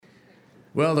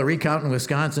Well, the recount in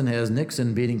Wisconsin has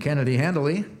Nixon beating Kennedy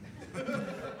handily.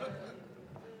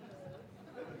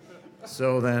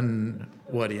 So then,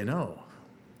 what do you know?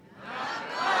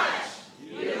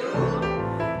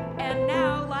 And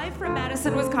now, live from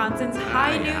Madison, Wisconsin's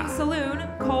High Noon Saloon,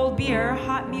 cold beer,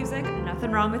 hot music,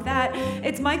 nothing wrong with that.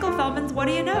 It's Michael Feldman's What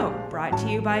Do You Know? Brought to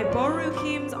you by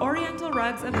Boruchim's Oriental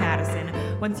Rugs of Madison.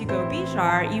 Once you go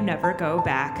Bishar, you never go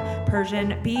back.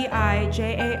 Persian,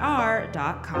 BIJAR.com.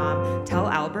 Tell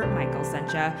Albert Michael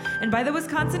sent ya. And by the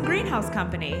Wisconsin Greenhouse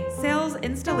Company. Sales,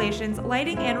 installations,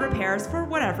 lighting, and repairs for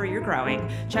whatever you're growing.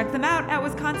 Check them out at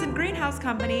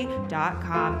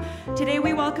wisconsingreenhouscompany.com. Today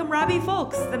we welcome Robbie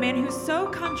Fulks, the man who's so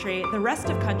country, the rest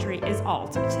of country is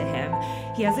alt to him.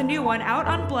 He has a new one out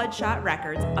on Bloodshot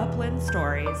Records, Upland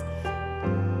Stories.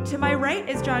 To my right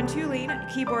is John Tulane,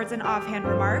 keyboards and offhand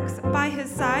remarks. By his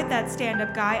side, that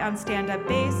stand-up guy on stand-up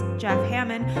bass, Jeff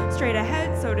Hammond, straight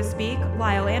ahead, so to speak,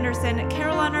 Lyle Anderson,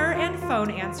 Caroliner and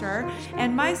phone answerer,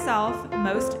 and myself,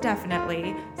 most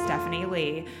definitely, Stephanie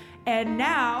Lee. And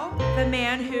now, the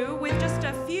man who, with just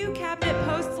a few cabinet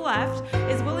posts left,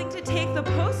 is willing to take the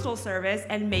Postal Service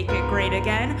and make it great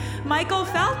again, Michael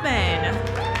Feldman.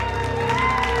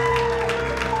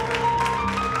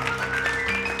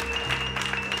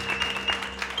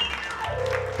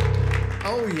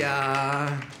 Oh,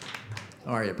 yeah.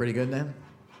 How are you? Pretty good then?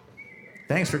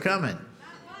 Thanks for coming.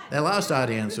 That last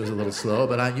audience was a little slow,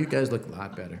 but you guys look a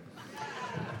lot better.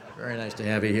 Very nice to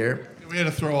have you here. We had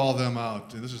to throw all them out.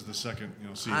 This is the second,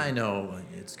 season. I know.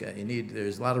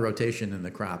 There's a lot of rotation in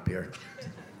the crop here.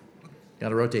 Got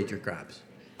to rotate your crops.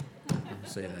 I'll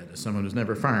say that as someone who's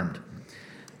never farmed.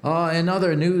 In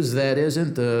other news that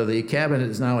isn't, the cabinet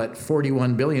is now at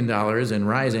 $41 billion and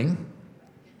rising.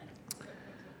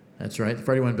 That's right,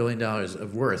 $41 billion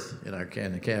of worth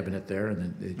in the cabinet there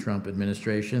in the Trump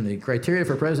administration. The criteria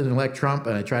for President-elect Trump,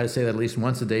 and I try to say that at least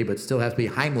once a day, but still have to be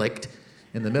Heimlicked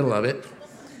in the middle of it,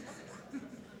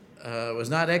 was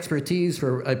not expertise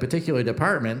for a particular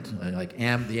department, like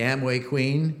the Amway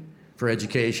Queen for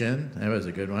education. That was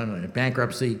a good one.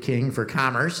 Bankruptcy King for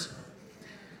commerce,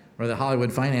 or the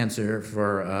Hollywood Financier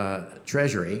for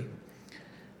treasury.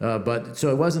 So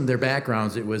it wasn't their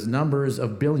backgrounds; it was numbers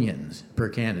of billions per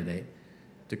candidate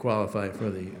to qualify for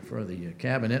the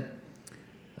cabinet,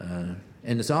 and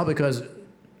it's all because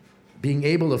being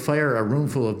able to fire a room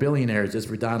full of billionaires is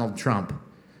for Donald Trump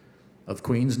of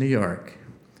Queens, New York,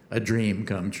 a dream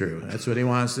come true. That's what he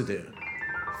wants to do: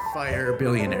 fire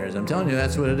billionaires. I'm telling you,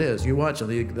 that's what it is. You watch;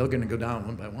 they're going to go down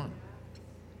one by one.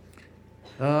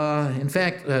 In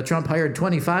fact, Trump hired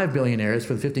 25 billionaires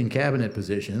for the 15 cabinet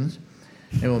positions,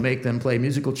 and will make them play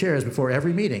musical chairs before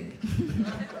every meeting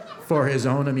for his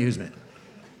own amusement.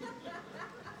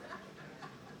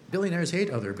 Billionaires hate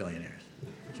other billionaires.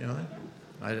 Did you know that?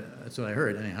 That's what I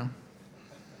heard, anyhow.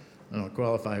 I don't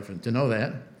qualify to know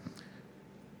that.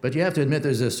 But you have to admit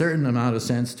there's a certain amount of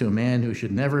sense to a man who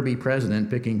should never be president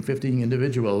picking 15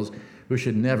 individuals who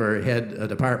should never head a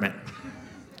department.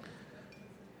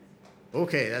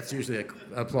 Okay, that's usually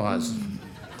applause.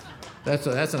 That's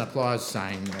an applause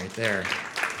sign right there.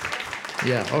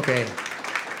 Yeah, okay.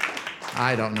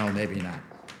 I don't know, maybe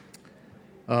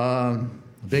not.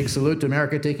 Big salute to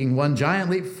America taking one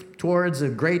giant leap towards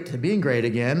being great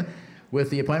again with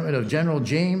the appointment of General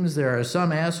James. There are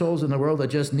some assholes in the world that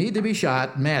just need to be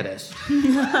shot, Mattis,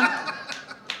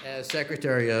 as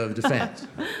Secretary of Defense.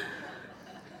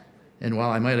 And while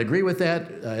I might agree with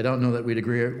that, I don't know that we'd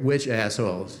agree which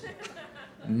assholes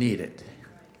need it.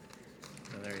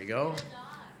 Go.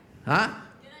 Huh?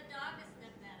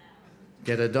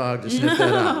 Get a dog to sniff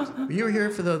that out. You were here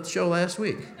for the show last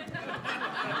week.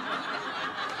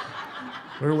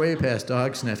 We're way past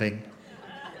dog sniffing.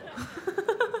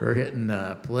 We're hitting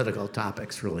political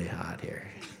topics really hot here.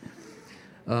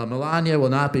 Melania will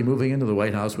not be moving into the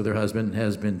White House with her husband,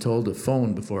 has been told to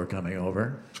phone before coming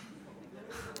over.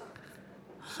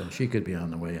 So she could be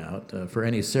on the way out. For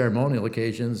any ceremonial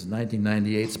occasions,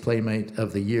 1998's Playmate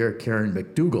of the Year, Karen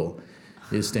McDougal,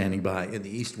 is standing by in the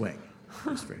East Wing.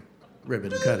 Just for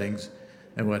ribbon cuttings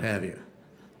and what have you.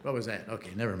 What was that? Okay,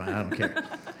 never mind, I don't care.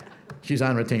 She's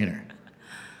on retainer.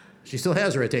 She still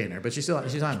has a retainer, but she's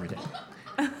on retainer.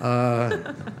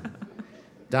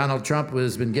 Donald Trump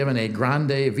has been given a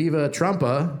Grande Viva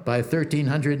Trumpa by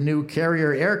 1,300 new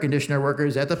Carrier air conditioner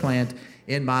workers at the plant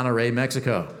in Monterrey,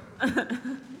 Mexico.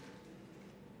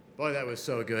 Boy, that was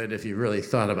so good if you really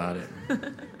thought about it.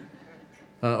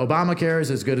 Obamacare is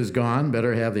as good as gone.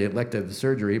 Better have the elective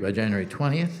surgery by January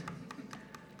 20th.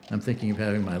 I'm thinking of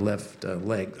having my left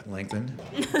leg lengthened.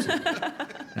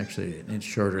 Actually, an inch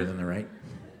shorter than the right.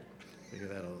 I figure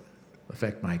that'll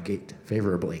affect my gait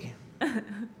favorably.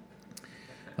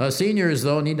 Seniors,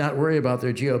 though, need not worry about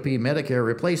their GOP Medicare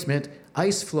replacement,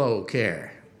 ice flow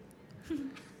care.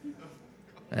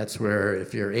 That's where,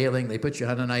 if you're ailing, they put you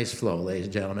on an ice flow, ladies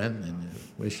and gentlemen, and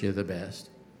wish you the best.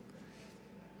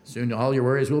 Soon all your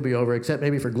worries will be over, except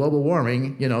maybe for global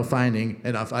warming, finding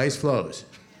enough ice flows.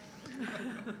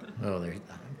 Oh, I'm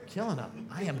killing them.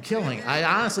 I am killing. I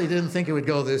honestly didn't think it would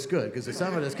go this good, because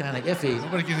some of it is kind of iffy.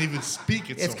 Nobody can even speak.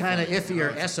 It's kind of iffy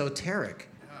or esoteric.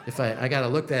 If I got to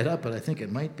look that up, but I think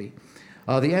it might be.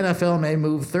 The NFL may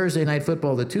move Thursday night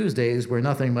football to Tuesdays, where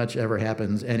nothing much ever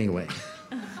happens anyway.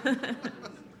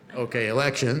 Okay,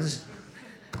 elections.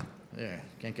 There,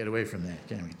 can't get away from that,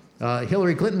 can we?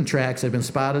 Hillary Clinton tracks have been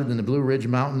spotted in the Blue Ridge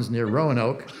Mountains near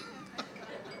Roanoke,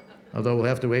 although we'll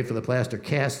have to wait for the plaster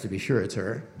cast to be sure it's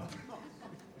her.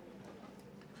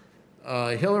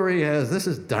 Hillary this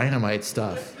is dynamite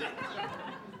stuff.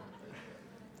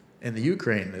 In the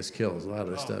Ukraine, this kills. A lot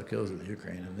of this stuff kills in the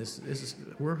Ukraine.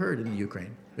 And we're heard in the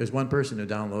Ukraine. There's one person who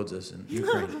downloads this in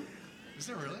Ukraine. Is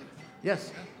there really?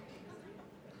 Yes.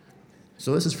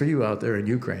 So this is for you out there in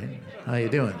Ukraine. How you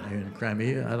doing? Are you in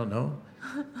Crimea? I don't know.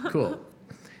 Cool.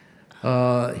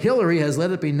 Hillary has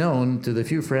let it be known to the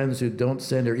few friends who don't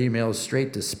send her emails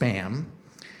straight to spam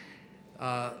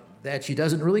that she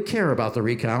doesn't really care about the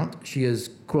recount. She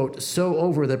is, quote, so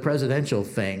over the presidential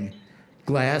thing.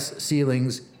 Glass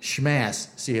ceilings, schmass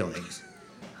ceilings.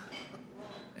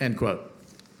 End quote.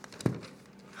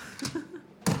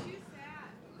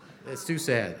 It's too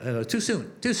sad. I know, too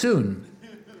soon. Too soon.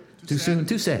 Too soon,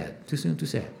 too sad. Too soon, too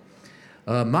sad.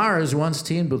 Mars once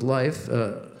teamed with life.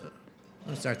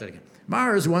 Let's start that again.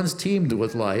 Mars once teamed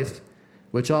with life,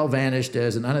 which all vanished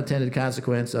as an unintended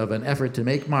consequence of an effort to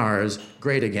make Mars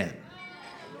great again.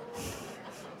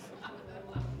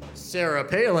 Sarah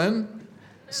Palin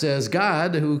says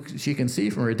God, who she can see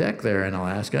from her deck there in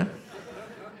Alaska,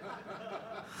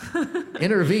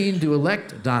 intervened to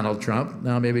elect Donald Trump.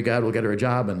 Now maybe God will get her a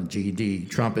job in the GD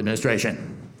Trump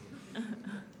administration.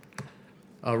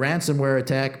 A ransomware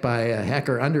attack by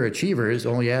hacker underachievers,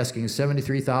 only asking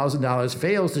 $73,000,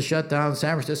 fails to shut down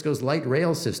San Francisco's light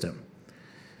rail system.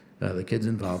 The kids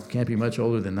involved can't be much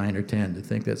older than 9 or 10 to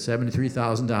think that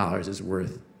 $73,000 is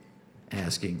worth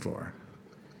asking for.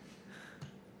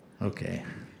 Okay.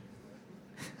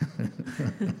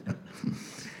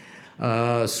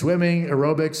 Swimming,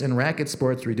 aerobics, and racket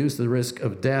sports reduce the risk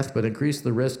of death but increase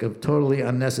the risk of totally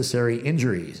unnecessary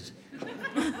injuries.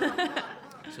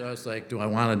 So it's like, do I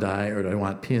want to die or do I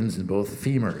want pins in both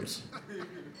femurs?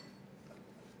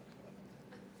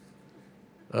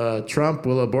 Trump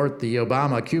will abort the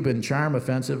Obama Cuban charm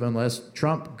offensive unless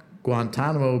Trump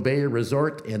Guantanamo Bay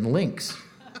Resort in Lynx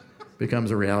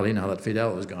becomes a reality now that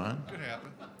Fidel is gone. Could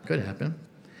happen. Could happen.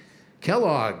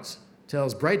 Kellogg's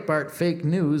tells Breitbart fake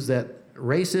news that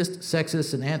racist,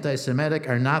 sexist, and anti-Semitic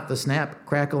are not the snap,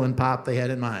 crackle, and pop they had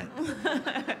in mind.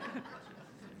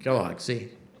 Kellogg's, see?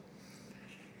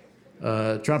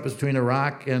 Trump is between a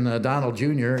rock and Donald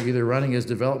Jr., either running his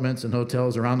developments and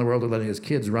hotels around the world or letting his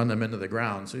kids run them into the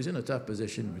ground. So he's in a tough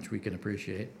position, which we can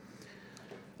appreciate.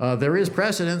 There is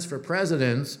precedence for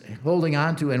presidents holding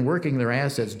on to and working their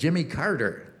assets. Jimmy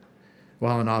Carter,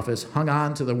 while in office, hung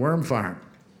on to the worm farm.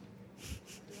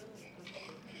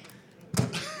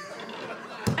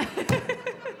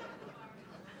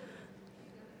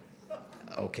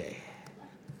 Okay.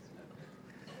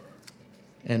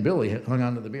 And Billy hung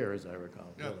on to the beer, as I recall.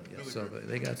 Yeah, Billy. So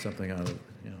they got something out of,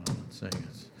 saying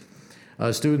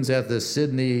it. Students at the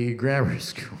Sydney Grammar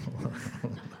School.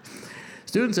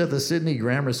 Students at the Sydney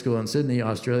Grammar School in Sydney,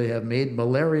 Australia, have made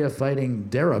malaria-fighting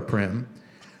Daraprim,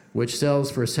 which sells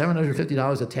for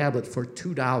 $750 a tablet for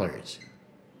 $2.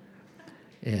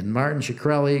 And Martin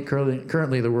Shkreli,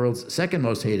 currently the world's second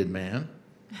most hated man,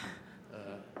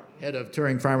 head of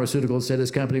Turing Pharmaceuticals, said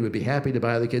his company would be happy to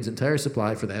buy the kid's entire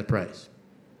supply for that price.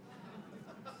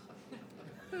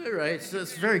 All right, so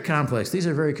it's very complex. These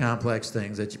are very complex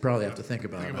things that you probably have to think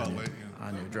about,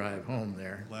 on your drive home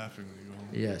there. Laughing when you go home.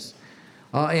 Yes.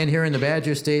 And here in the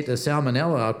Badger State, a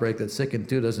salmonella outbreak that sickened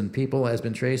 24 people has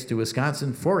been traced to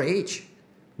Wisconsin 4-H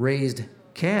raised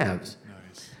calves.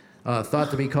 Nice.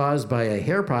 Thought to be caused by a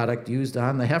hair product used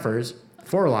on the heifers,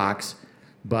 forelocks,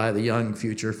 by the young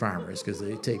future farmers, because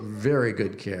they take very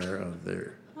good care of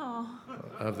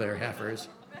their heifers.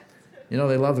 They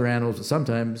love their animals, but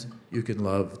sometimes you can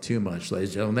love too much, ladies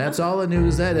and gentlemen. That's all the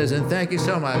news that is, and thank you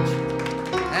so much.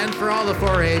 And for all the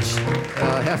 4-H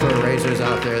heifer raisers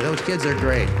out there, those kids are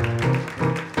great.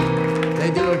 They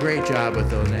do a great job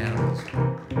with those animals.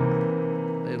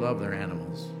 They love their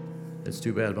animals. It's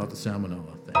too bad about the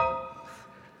salmonella thing.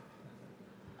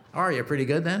 Are you pretty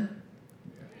good then?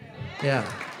 Yeah.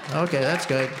 Okay, that's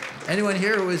good. Anyone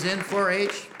here who was in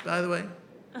 4-H, by the way?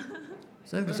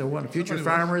 So I think it's one. Future Somebody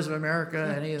Farmers of America,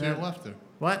 Yeah, any of to your that? left there.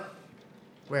 What?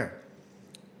 Where?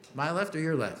 My left or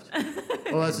your left?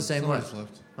 Oh, that's the same Somebody's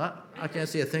left. left. Huh? I can't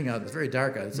see a thing out. It's very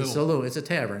dark out. It's a Middle. saloon. It's a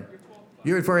tavern.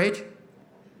 You were in 4-H?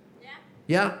 Yeah,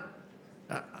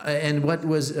 Yeah? And what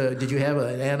was, did you have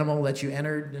an animal that you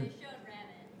entered? I showed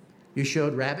rabbits. You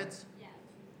showed rabbits? Yes.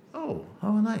 Oh,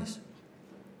 how nice.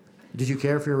 Did you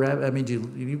care for your rabbit? I mean,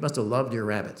 you must have loved your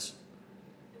rabbits.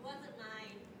 It wasn't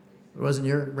mine. It wasn't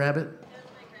your rabbit? It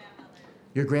was my grandmother's.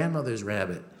 Your grandmother's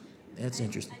rabbit. That's I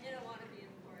interesting. didn't want to be in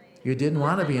 4-H. You didn't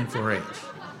want to be in 4-H.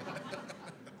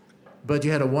 But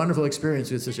you had a wonderful experience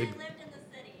with such I a... lived in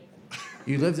the city.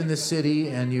 You lived in the city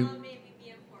and My you... mom made me be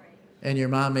in 4-H. And your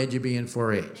mom made you be in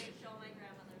 4-H. And show my grandmother's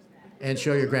rabbit. And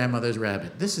show your grandmother's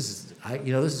rabbit. This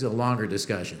is a longer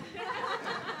discussion.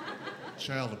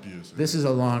 Child abuse. This is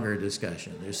a longer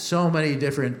discussion. There's so many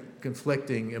different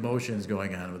conflicting emotions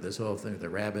going on with this whole thing, with the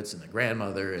rabbits and the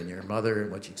grandmother and your mother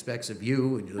and what she expects of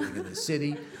you, and you're living in the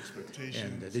city.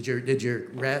 Expectations.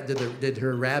 And did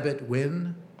her rabbit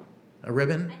win a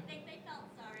ribbon? I think they felt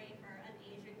sorry for an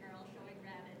Asian girl showing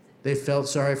rabbits They felt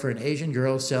sorry for an Asian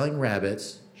girl selling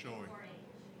rabbits, Showing. in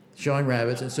 4-H. showing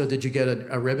rabbits, and so did you get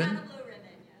a ribbon? Got a blue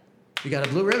ribbon, yes. You got a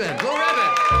blue ribbon. Blue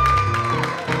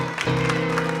ribbon!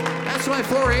 That's why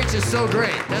 4-H is so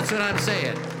great. That's what I'm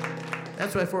saying.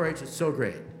 That's why 4-H is so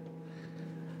great.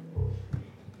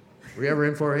 Were you ever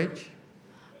in 4-H?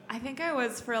 I think I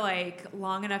was for like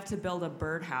long enough to build a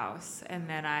birdhouse, and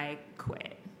then I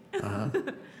quit. Uh-huh.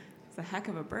 It's a heck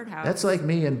of a birdhouse. That's like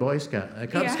me in Cub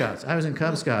Yeah. Scouts. I was in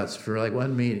Cub Scouts for like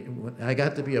one meeting. I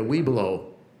got to be a webelow.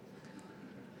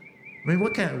 I mean,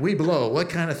 what kind of webelow? What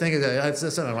kind of thing is that? That's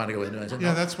something I want to go into. I said, Yeah,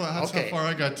 no. that's how Okay. far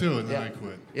I got too, and then Yeah. I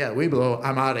quit. Yeah, webelow.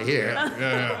 I'm out of here.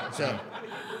 Yeah. So,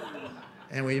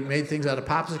 and we made things out of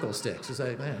popsicle sticks. It's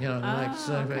like, man,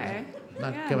 okay.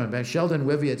 not Yeah. coming back. Sheldon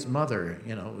Wiviet's mother,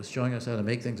 was showing us how to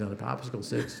make things out of popsicle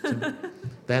sticks.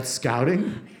 That's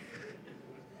scouting.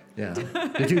 Yeah.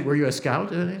 Were you a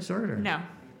scout of any sort? Or? No.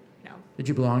 Did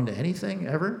you belong to anything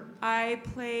ever? I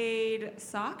played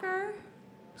soccer.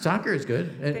 Soccer is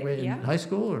good. In Yeah. high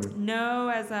school or? No,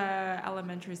 as a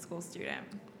elementary school student.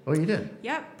 Oh, you did.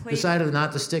 Yep. Played. Decided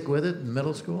not to stick with it in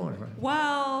middle school or?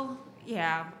 Well,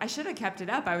 yeah. I should have kept it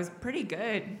up. I was pretty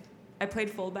good. I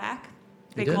played fullback.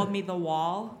 They did? called me the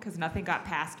wall because nothing got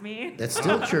past me. That's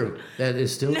still true. That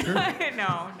is still true.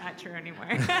 No, not true anymore.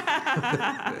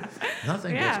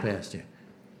 Nothing Yeah. gets past you.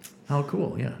 How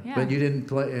cool, yeah. Yeah. But you didn't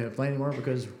play anymore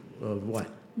because of what?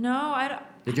 No, I don't.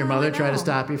 Did your I don't mother try to know.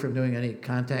 stop you from doing any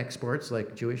contact sports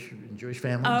like Jewish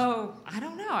families? Oh, I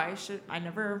don't know. I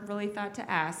never really thought to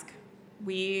ask.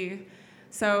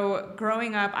 So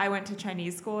growing up, I went to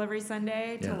Chinese school every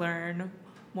Sunday to Yeah. learn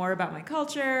more about my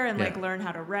culture and Yeah. learn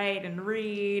how to write and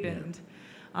read. Yeah.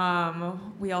 And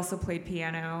we also played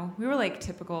piano. We were like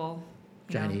typical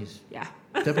Chinese. Yeah.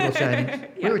 Typical Chinese.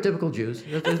 We Yeah. were typical Jews.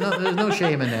 There's no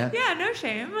shame in that. Yeah, no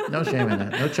shame. No shame in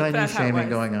that. No Chinese That's how it shaming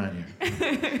was. going on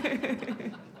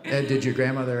here. And did your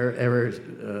grandmother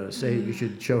ever say you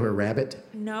should show her rabbit?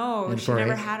 No, In she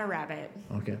never 4-H? had a rabbit.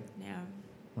 Okay. Yeah.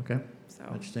 Okay. So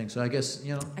Interesting. So I guess, I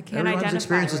can't everyone's identify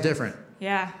experience is with- different.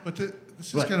 yeah. But this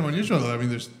is What? kind of unusual, though. I mean,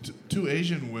 there's two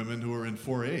Asian women who are in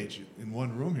 4-H in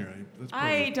one room here. That's I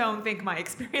probably- don't think my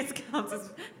experience counts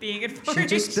as being in 4-H. She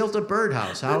just built a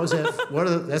birdhouse. How is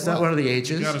that? That's not one of the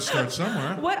H's. You got to start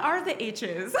somewhere. What are the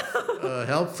H's?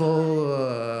 Helpful,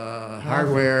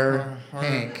 hardware, Hard-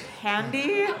 Hank,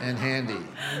 Handy? and handy.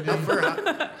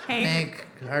 Helper, Hank,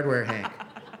 hardware, Hank.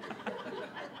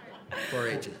 4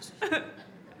 H's.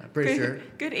 I'm pretty sure.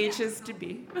 Good H's to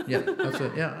be. Yeah, that's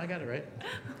it. Yeah, I got it right.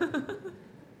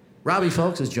 Robbie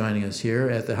Fulks is joining us here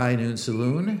at the High Noon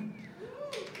Saloon.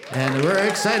 And we're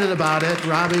excited about it.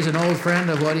 Robbie's an old friend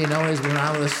of Whad'ya. He's been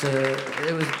on with us.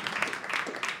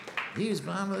 He was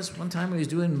on with us one time when he was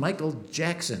doing Michael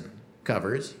Jackson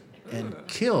covers and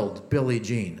killed Billie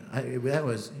Jean. That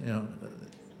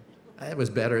was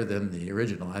better than the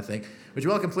original, I think. Would you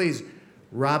welcome, please,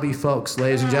 Robbie Fulks,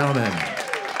 ladies and gentlemen,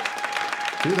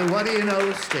 to the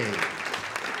Whad'ya stage.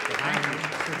 The High Noon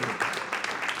Saloon.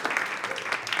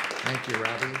 Thank you,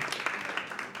 Robbie.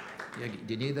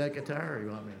 Do you need that guitar, or you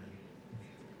want me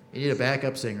to? You need a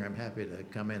backup singer. I'm happy to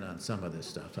come in on some of this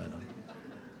stuff.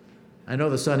 I know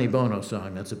the Sonny Bono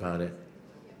song. That's about it.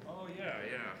 Oh, yeah.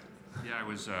 Yeah, I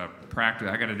was I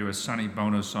got to do a Sonny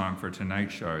Bono song for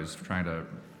tonight's show. I was trying to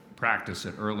practice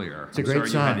it earlier. It's a great I'm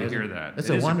song. sorry you had to isn't hear it? that. It's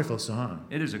It a is wonderful song.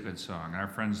 It is a good song. Our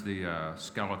friends, the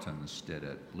Skeletons, did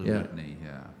it. Blue Yeah. Litany,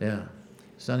 yeah. Yeah.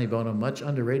 Sonny Bono, much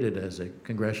underrated as a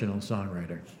congressional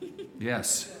songwriter.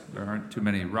 Yes, there aren't too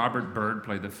many. Robert Byrd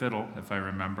played the fiddle, if I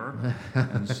remember,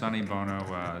 and Sonny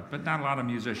Bono, but not a lot of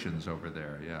musicians over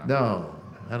there, yeah. No,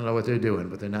 I don't know what they're doing,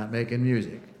 but they're not making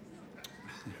music.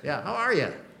 Yeah, how are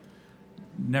you?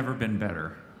 Never been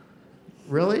better.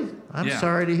 Really? I'm Yeah.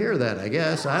 sorry to hear that, I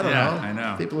guess. I don't know. I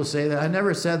know. People will say that. I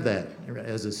never said that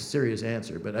as a serious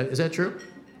answer, but is that true?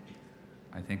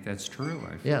 I think that's true.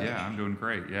 Yeah. I'm doing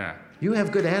great, yeah. You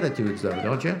have good attitudes, though,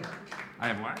 don't you? I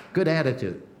have what? Good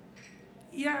attitude.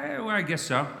 Yeah, well, I guess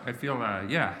so. I feel,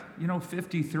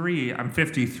 53. I'm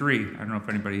 53. I don't know if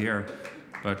anybody here,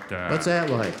 but... What's that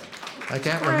like? I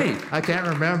can't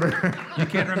remember. You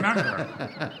can't remember.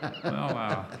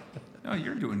 Well, no,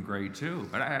 you're doing great, too.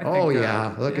 But I Oh, think,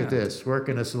 yeah. Look at this. Work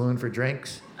in a saloon for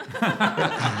drinks. How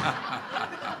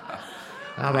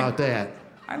about that?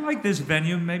 I like this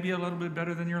venue maybe a little bit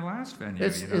better than your last venue.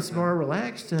 It's more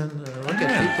relaxed, and look at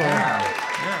people.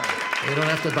 Yeah. You don't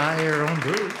have to buy your own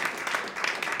booze.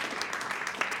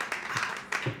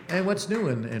 And what's new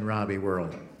in Robbie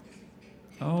world?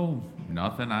 Oh,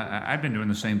 nothing. I've been doing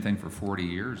the same thing for 40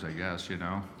 years, I guess,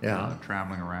 Yeah.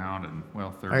 traveling around and,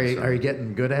 30. Are you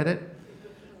getting good at it?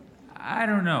 I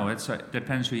don't know. It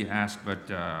depends who you ask,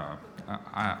 but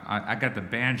I got the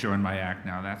banjo in my act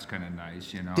now. That's kind of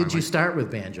nice, Did you start with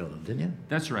banjo, didn't you?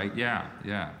 That's right, yeah.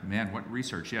 Man, what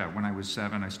research, yeah. When I was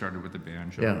 7, I started with the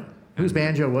banjo. Yeah. Whose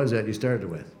banjo was that you started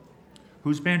with?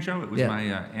 Whose banjo? It was Yeah. my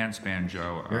aunt's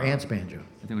banjo. Your aunt's banjo.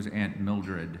 I think it was Aunt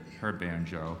Mildred, her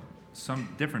banjo. Some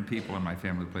different people in my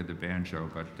family played the banjo,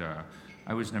 but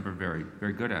I was never very,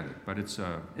 very good at it. But it's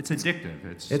addictive.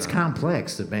 It's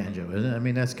complex, the banjo, isn't it? I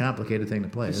mean, that's a complicated thing to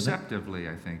play, isn't it? Deceptively,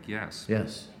 I think, yes.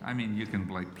 Yes. I mean, you can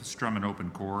strum an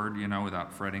open chord,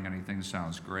 without fretting anything.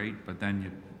 Sounds great, but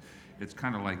then it's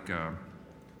kind of like.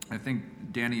 I think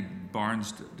Danny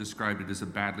Barnes described it as a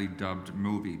badly dubbed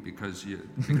movie because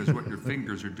what your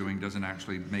fingers are doing doesn't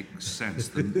actually make sense.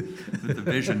 The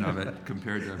vision of it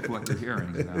compared to what you're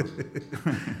hearing.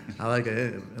 I like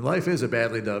it. Life is a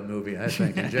badly dubbed movie, I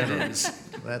think, in general.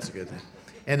 That's a good thing.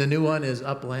 And the new one is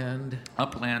Upland.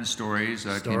 Upland Stories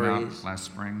came out last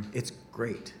spring. It's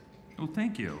great. Oh,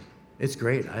 thank you. It's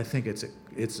great. I think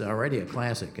it's already a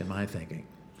classic in my thinking.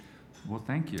 Well,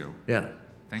 thank you. Yeah.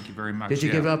 Thank you very much. Did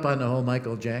you give up on the whole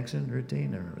Michael Jackson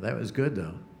routine? Or that was good,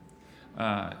 though.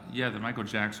 The Michael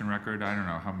Jackson record, I don't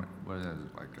know how much, was it,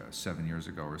 like 7 years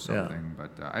ago or something,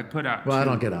 but I put out... Well, I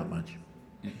don't get out much.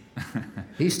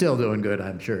 He's still doing good,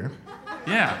 I'm sure.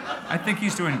 Yeah, I think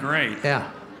he's doing great.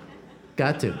 Yeah,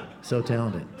 got to. So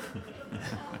talented.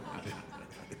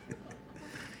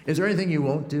 Is there anything you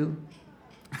won't do?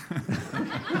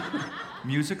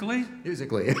 Musically?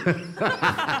 Musically.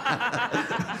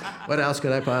 What else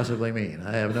could I possibly mean?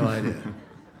 I have no idea.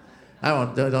 I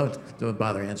won't. Don't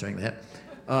bother answering that.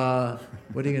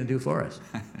 What are you going to do for us?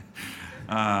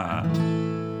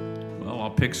 Well, I'll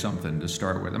pick something to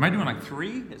start with. Am I doing like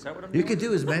 3? Is that what I'm doing? You can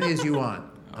do as many as you want.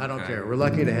 I don't care. We're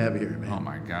lucky to have you here, man. Oh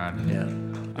my God. Yeah.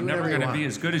 I'm never going to be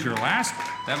as good as that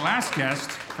last guest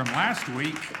from last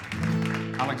week,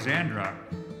 Alexandra.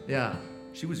 Yeah.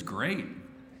 She was great.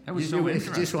 That was If so you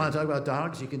interesting. just want to talk about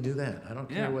dogs, you can do that. I don't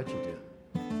care what you do.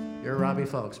 You're Robbie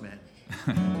Fulks, man.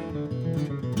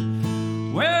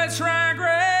 Well, it's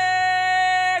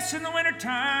ryegrass in the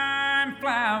wintertime,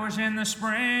 flowers in the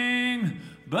spring,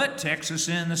 but Texas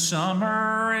in the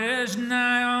summer is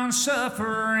nigh on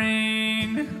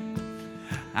suffering.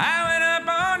 I went up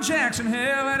on Jackson Hill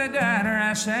at a diner,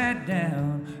 I sat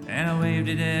down, and I waved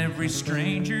at every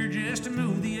stranger just to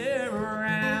move the air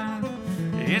around.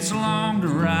 It's long to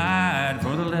ride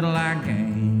for the little I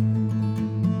gain.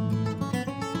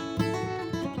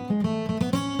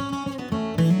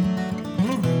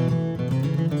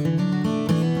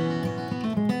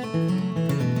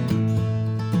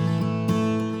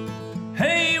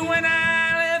 Hey, when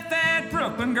I left that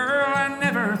Brooklyn girl, I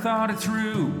never thought it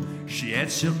through. She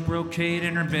had silk brocade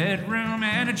in her bedroom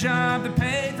and a job that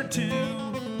paid for 2.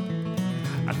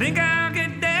 I think I'll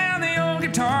get down the old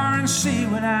guitar and see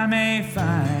what I may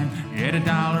find. Get $1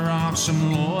 off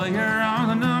some lawyer on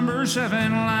the number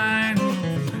 7 line.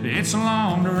 It's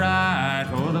long to ride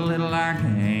for the little I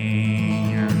can.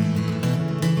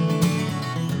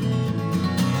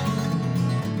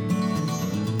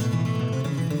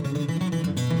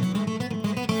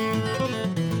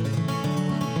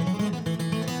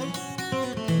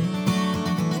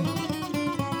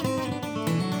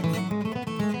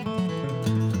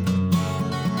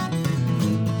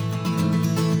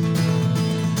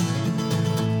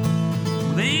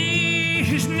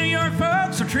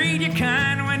 Treat you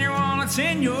kind when your wallet's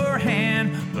in your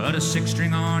hand, but a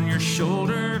 6-string on your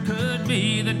shoulder could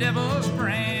be the devil's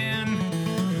brand.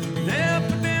 They'll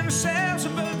put them themselves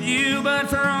above you, but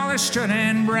for all their strut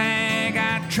and brag,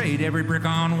 I'd trade every brick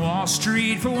on Wall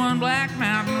Street for one black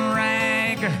mountain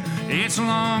rag. It's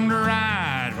long to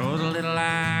ride for the little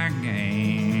I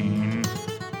gain.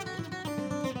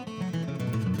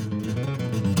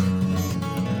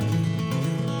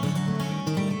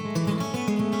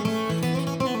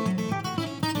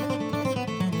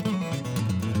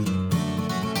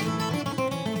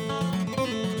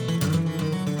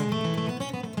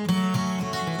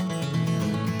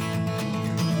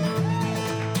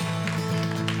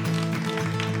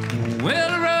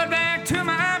 Well, I rode back to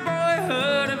my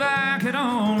boyhood if I could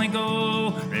only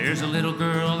go. There's a little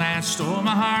girl that stole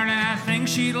my heart, and I think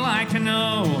she'd like to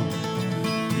know.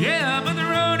 Yeah, but the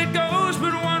road it goes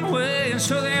but one way, and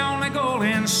so the only goal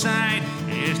in sight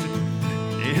is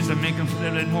to make them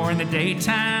feel it more in the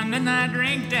daytime than I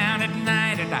drink down at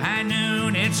night. At the high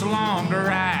noon, it's long to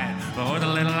ride for the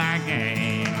little I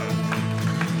gain.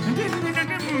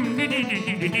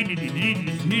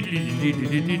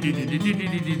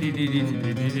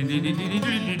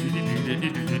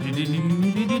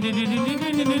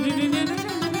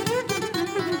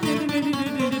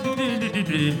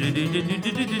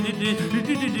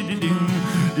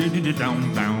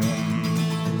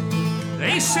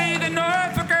 They say the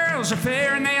Norfolk girls are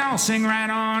fair and they all sing right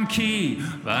on key,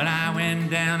 but I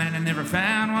went down and I never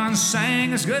found one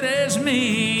sang as good as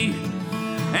me.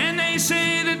 And they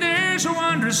say that there's a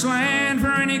wondrous land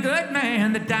for any good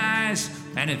man that dies,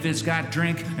 and if it's got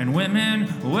drink and women,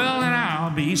 well, then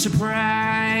I'll be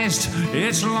surprised.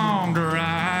 It's long to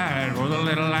ride for the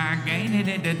little I gain.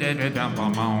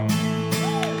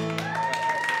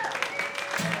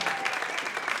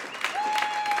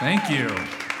 Thank you.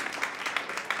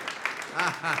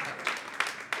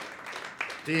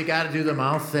 Do you got to do the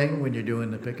mouth thing when you're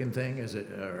doing the picking thing? Is it,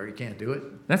 or you can't do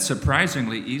it? That's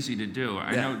surprisingly easy to do.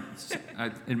 I Yeah.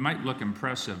 know it might look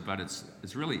impressive, but it's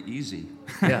really easy.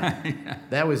 Yeah.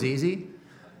 That was easy.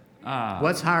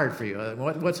 What's hard for you?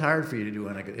 What's hard for you to do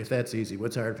on a? If that's easy,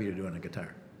 what's hard for you to do on a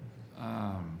guitar?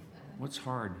 What's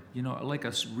hard? You know, like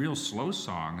a real slow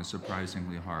song is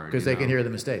surprisingly hard. Because they can hear the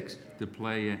mistakes. To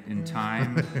play in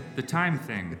time. The time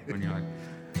thing, when you're like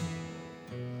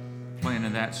playing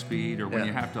at that speed, or when Yeah.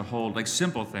 you have to hold, like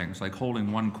simple things, like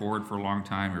holding one chord for a long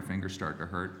time, your fingers start to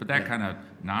hurt. But that kind of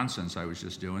nonsense I was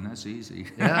just doing, that's easy.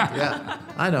 Yeah.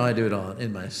 I know. I do it all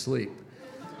in my sleep.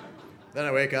 Then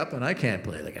I wake up and I can't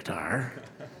play the guitar.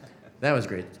 That was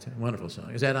great. Wonderful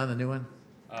song. Is that on the new one?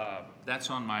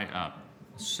 That's on my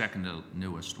second to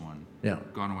newest one. Yeah.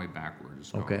 Gone Away Backward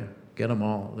is called. Okay. Get them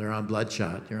all. They're on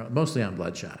Bloodshot. You're mostly on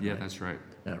Bloodshot. Yeah, right? that's right.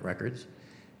 Records.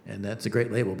 And that's a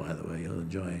great label, by the way. You'll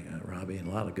enjoy Robbie and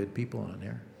a lot of good people on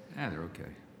there. Yeah, they're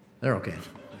okay. They're okay.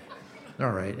 They're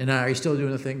all right. And are you still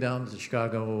doing the thing down at the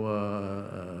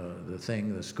Chicago,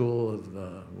 the school of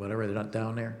whatever, they're not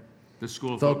down there? The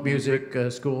School of Folk music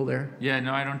school there? Yeah,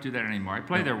 no, I don't do that anymore. I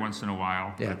play No. there once in a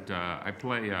while, Yeah. but I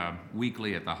play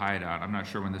weekly at the Hideout. I'm not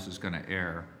sure when this is going to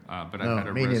air, but I've No, had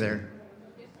a me resident- neither.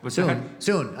 What's Soon. that?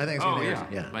 Soon. I think it's Oh, going to yeah. air.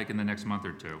 Yeah. Like in the next month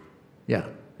or two. Yeah.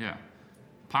 Yeah.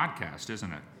 Podcast,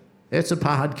 isn't it? It's a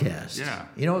podcast. Yeah.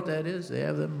 You know what that is? They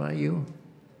have them by you.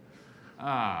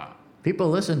 Uh, People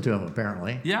listen to them,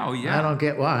 apparently. Yeah, oh, yeah. I don't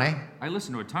get why. I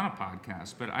listen to a ton of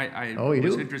podcasts, but I Oh, you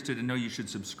was do? interested to know you should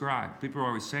subscribe. People are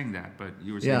always saying that, but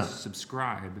you were Yeah. saying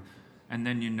subscribe, and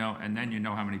then you know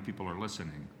how many people are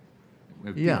listening.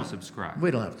 If Yeah. people subscribe.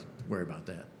 We don't have to worry about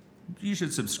that. You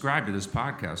should subscribe to this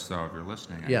podcast, though, if you're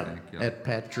listening, I Yeah. think. At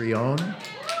Patreon.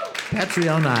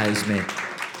 Patreonize me.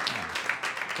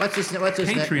 What's this?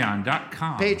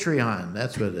 Patreon.com. Patreon.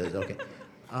 That's what it is. Okay.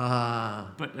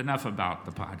 But enough about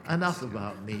the podcast. Enough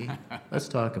about me. Let's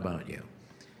talk about you.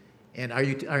 And are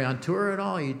you on tour at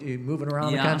all? Are you moving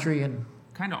around the country? And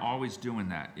Kind of always doing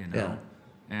that, you know.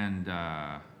 And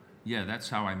that's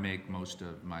how I make most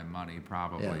of my money.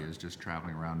 Probably is just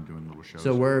traveling around and doing little shows.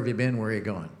 so where have you been? Where are you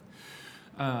going?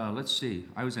 Let's see.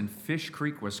 I was in Fish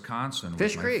Creek, Wisconsin,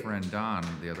 Fish with Creek. my friend Don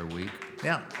the other week.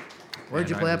 Yeah. Where'd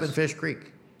you And play I up in was- Fish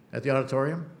Creek? At the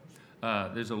auditorium?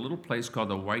 There's a little place called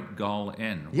the White Gull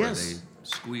Inn where Yes. they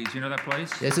squeeze. You know that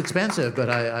place? It's expensive, but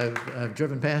I've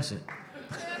driven past it.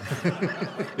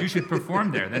 You should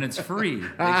perform there. Then it's free.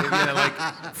 They give you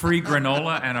like free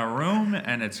granola and a room,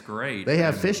 and it's great. They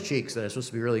have fish cheeks that are supposed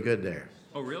to be really good there.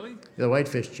 Oh, really? The white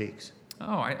fish cheeks.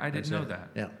 Oh, I didn't know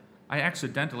that. Yeah. I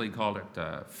accidentally called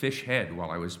it fish head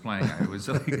while I was playing. I was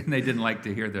like, and they didn't like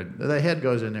to hear the. The head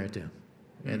goes in there too,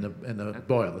 and the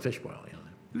boil, the fish boil. You know.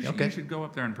 You should go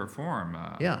up there and perform.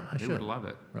 Yeah, I They should. would love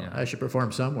it. Well, Yeah. I should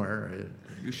perform somewhere.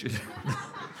 You should.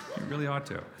 You really ought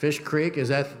to. Fish Creek, is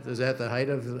that the height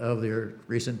of your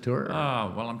recent tour?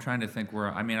 Oh, well, I'm trying to think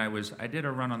where. I mean, I did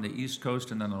a run on the East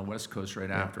Coast and then on the West Coast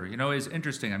right after. You know, it's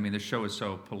interesting. I mean, the show is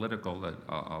so political that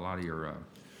a lot of your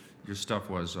stuff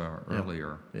was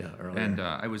earlier. Yeah, earlier. And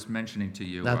I was mentioning to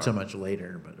you. Not so much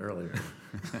later, but earlier.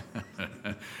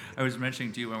 I was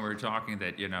mentioning to you when we were talking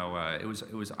that it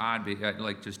was odd,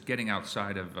 like just getting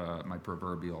outside of my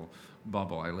proverbial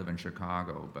bubble. I live in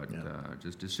Chicago, but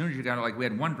just as soon as you got we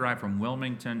had one drive from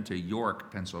Wilmington to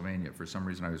York, Pennsylvania. For some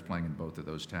reason, I was playing in both of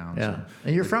those towns. Yeah,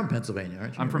 and you're from Pennsylvania,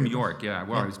 aren't you? I'm from York. Yeah,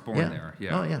 well, I was born there.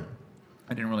 Yeah. Oh, yeah.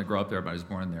 I didn't really grow up there, but I was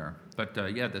born there. But the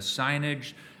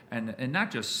signage. And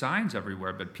not just signs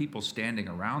everywhere, but people standing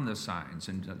around the signs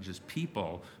and just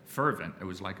people fervent. It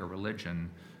was like a religion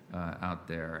out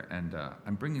there. And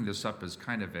I'm bringing this up as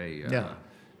kind of a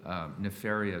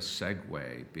nefarious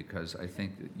segue because I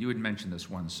think that you had mentioned this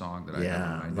one song that I have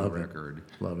on my new record.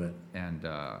 Love it. And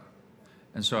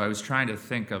so I was trying to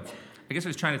think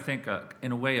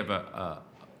in a way of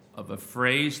a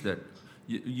phrase that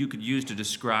you could use to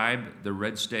describe the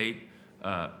red state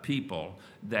people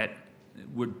that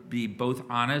would be both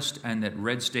honest and that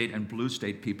red state and blue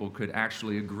state people could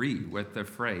actually agree with the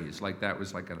phrase. Like that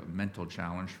was like a mental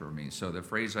challenge for me. So the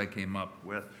phrase I came up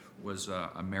with was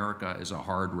America is a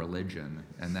hard religion,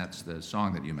 and that's the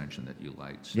song that you mentioned that you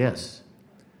liked. So. Yes.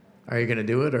 Are you going to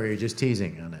do it, or are you just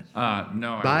teasing on it?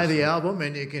 No. Buy the album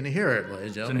and you can hear it, ladies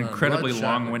and gentlemen. It's an incredibly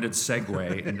long-winded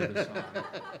segue into the song.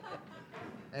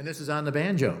 And this is on the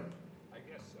banjo. I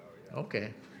guess so, yeah.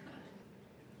 Okay.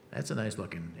 That's a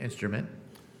nice-looking instrument.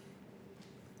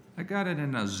 I got it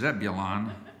in a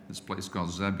Zebulon, this place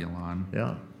called Zebulon.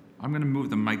 Yeah. I'm going to move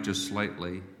the mic just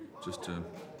slightly, just to...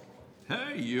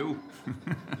 Hey, you!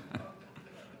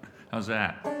 How's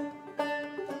that?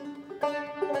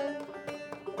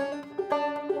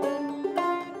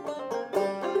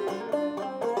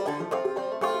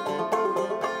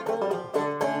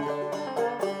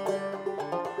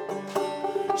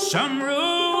 Some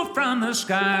rule from the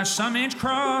sky, some inch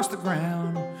across the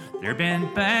ground. There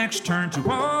been backs turned to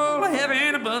all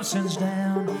heaven above sends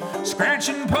down. Scratch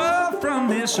and pull from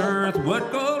this earth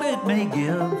what gold it may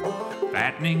give.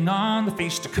 Fattening on the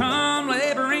feast to come,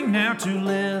 laboring now to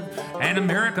live. And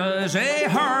America is a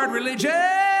hard religion.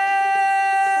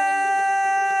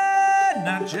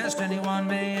 Not just anyone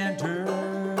may enter.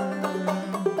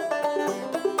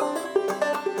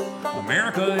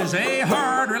 America is a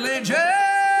hard religion.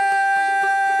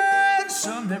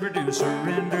 Some never do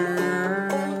surrender.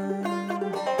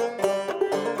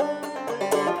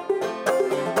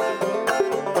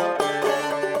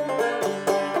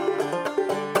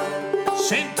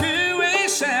 Sent to a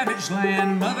savage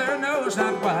land, mother knows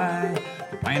not why.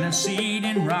 To plant a seed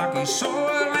in rocky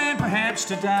soil and perhaps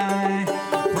to die.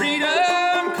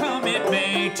 Freedom come it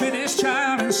may to this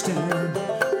child instead.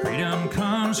 Freedom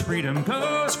comes, freedom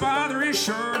goes, father is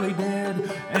surely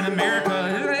dead. And America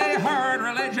is a hard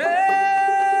religion.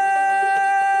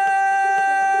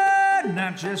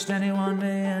 Not just anyone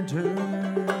may enter.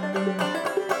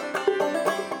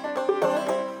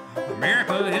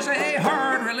 America is a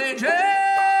hard religion.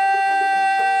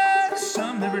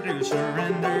 Some never do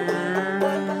surrender.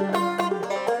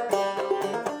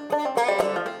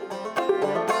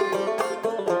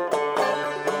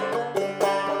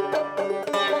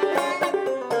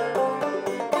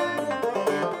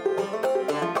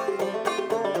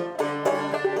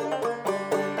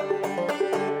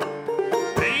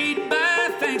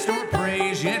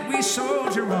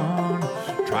 Soldier on,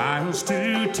 trials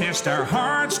to test our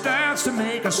hearts, doubts to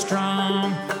make us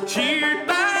strong. Cheered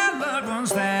by loved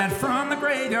ones that from the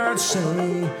graveyard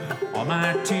say, all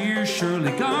my tears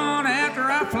surely gone after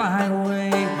I fly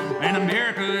away. And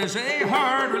America is a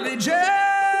hard religion.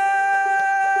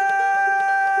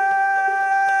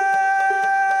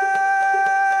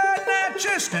 Not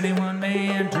just anyone may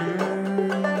enter.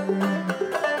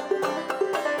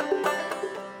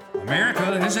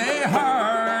 America is a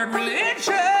hard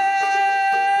religion.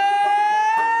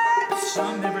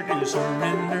 Some never do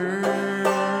surrender.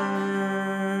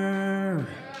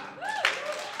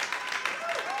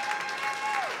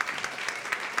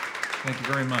 Thank you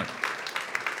very much.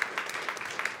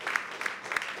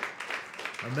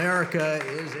 America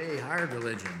is a hard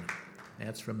religion.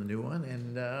 That's from the new one,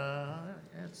 and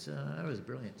that was a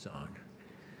brilliant song.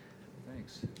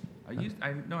 Thanks.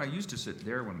 I used to sit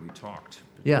there when we talked.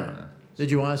 But, yeah. Did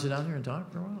you want to sit down here and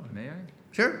talk for a while? May I?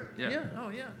 Sure. Yeah. Oh,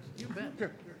 yeah. You bet.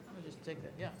 Sure. Let me just take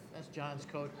that. Yeah. That's John's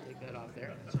coat. Take that off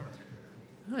there. That's all right.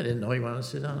 I didn't know you wanted to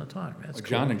sit down and talk. That's Well, cool.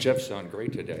 John and Jeff sound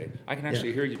great today. I can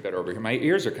actually hear you better over here. My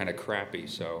ears are kind of crappy,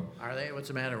 so Are they? What's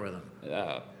the matter with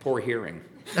them? poor hearing.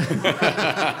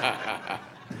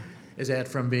 Is that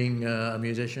from being a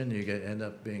musician? You end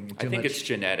up being too I think much? it's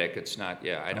genetic. It's not.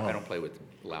 Yeah, I don't play with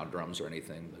loud drums or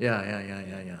anything. But.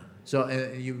 Yeah. So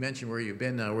you mentioned where you've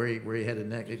been. Where you headed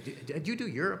next? Did you do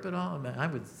Europe at all? I mean, I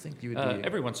would think you would do.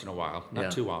 Every once in a while,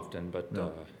 not too often. But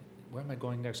where am I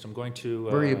going next? I'm going to.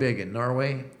 Where are you big in?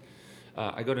 Norway?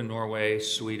 I go to Norway,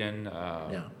 Sweden.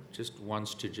 Just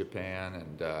once to Japan,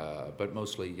 and but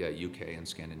mostly UK and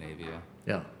Scandinavia.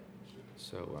 Yeah.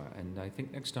 So and I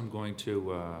think next I'm going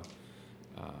to a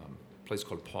place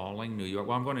called Pauling, New York.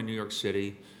 Well, I'm going to New York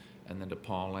City, and then to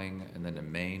Pauling, and then to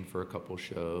Maine for a couple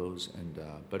shows. And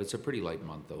but it's a pretty light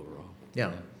month overall.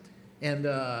 Yeah. And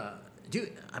have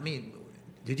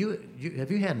you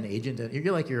had an agent?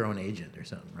 You're like your own agent or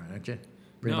something, right? Aren't you?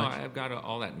 Pretty No, much? I've got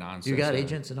all that nonsense. You got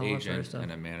agents and all that sort of Agent stuff?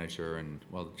 and a manager, and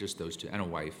well, just those two, and a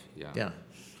wife. Yeah. Yeah.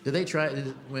 Did they try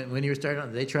when you were starting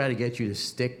out? Did they try to get you to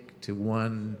stick to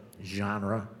one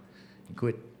genre and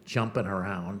quit jumping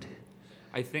around?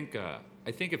 I think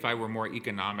if I were more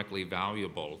economically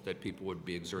valuable, that people would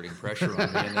be exerting pressure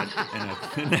on me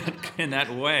in that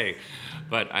way.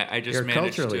 But I just You're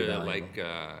managed to culturally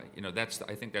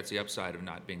I think that's the upside of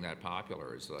not being that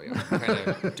popular. Is like I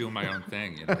kind of do my own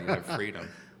thing. You have freedom.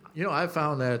 I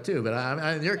found that too, but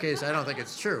in your case, I don't think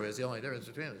it's true. It's the only difference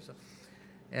between us. So.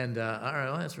 And all right,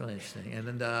 well, that's really interesting. And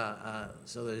then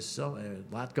so there's a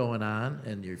lot going on,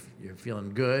 and you're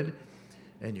feeling good,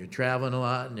 and you're traveling a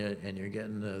lot, and you're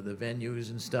getting the venues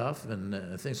and stuff,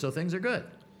 and things are good.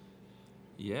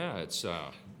 Yeah, it's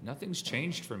nothing's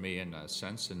changed for me in a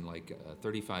sense in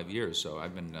 35 years. So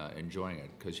I've been enjoying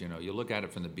it because you look at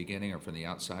it from the beginning or from the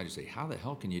outside, you say, how the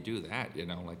hell can you do that?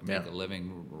 Make a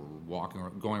living,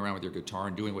 going around with your guitar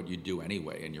and doing what you do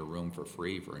anyway in your room for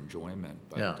free for enjoyment.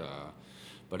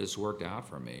 But it's worked out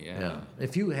for me. Yeah.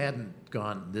 If you hadn't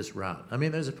gone this route, I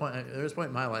mean, there's a point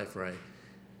in my life where I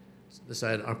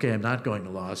decided, okay, I'm not going to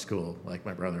law school like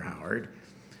my brother Howard,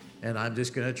 and I'm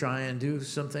just going to try and do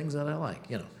some things that I like.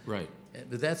 Right.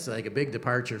 But that's like a big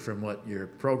departure from what your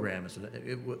program is.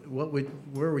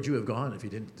 Where would you have gone if you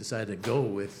didn't decide to go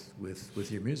with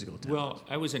your musical talent? Well,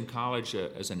 I was in college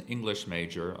as an English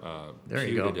major, there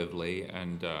you go. putatively,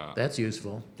 and that's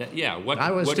useful. What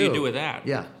do you do with that?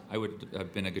 Yeah, I would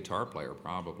have been a guitar player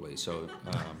probably. So,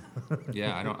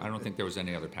 I don't think there was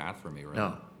any other path for me.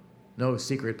 Really. No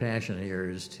secret passion of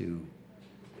yours to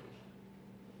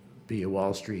be a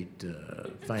Wall Street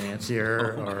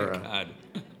financier Oh or. my God.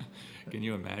 Can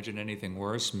you imagine anything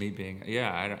worse? Me being,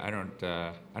 I don't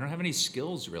have any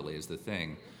skills really is the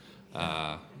thing.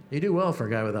 You do well for a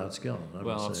guy without skill.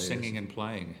 Singing and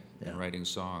playing and writing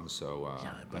songs. So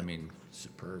I mean,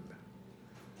 superb.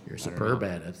 You're superb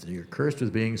at it. You're cursed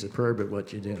with being superb at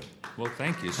what you do. Well,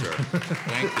 thank you, sir.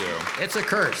 Thank you. It's a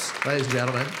curse, ladies and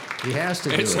gentlemen. He has to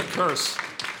do it. It's a curse.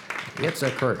 It's a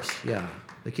curse. Yeah.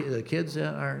 The kids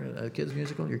are kids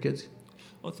musical. Your kids.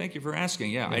 Well, thank you for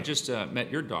asking. Yeah. I just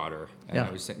met your daughter, and I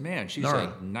was saying, man, she's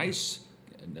Nora. a nice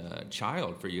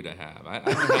child for you to have. I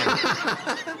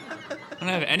don't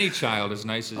have any child as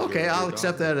nice as your Okay, I'll daughter.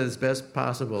 accept that as best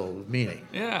possible meaning.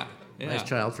 Yeah. Nice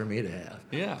child for me to have.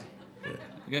 Yeah.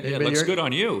 Yeah, But looks you're- good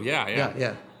on you. Yeah.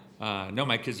 Yeah. No,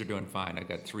 my kids are doing fine. I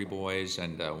got 3 boys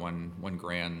and one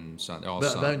grandson. All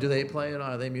But sons. do they play it?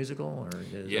 Are they musical? Or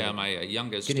My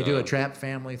youngest. Can you do a trap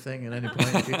family thing at any point?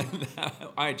 in the future?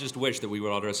 I just wish that we would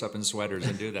all dress up in sweaters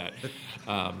and do that.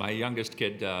 My youngest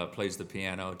kid plays the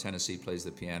piano. Tennessee plays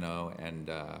the piano,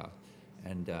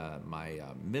 and my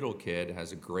middle kid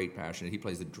has a great passion. He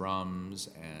plays the drums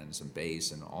and some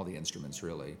bass and all the instruments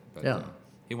really. But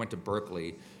he went to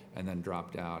Berkeley and then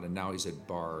dropped out, and now he's at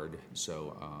Bard.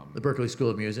 So The Berkeley School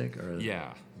of Music? Or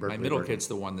my middle kid's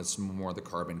the one that's more the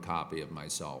carbon copy of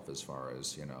myself as far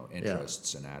as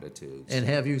interests and attitudes. And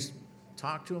have you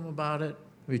talked to him about it?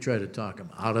 Have you tried to talk him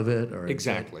out of it? Or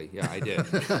Exactly. Yeah, I did.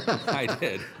 I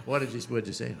did. What'd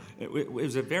you say? It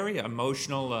was a very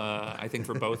emotional, I think,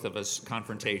 for both of us,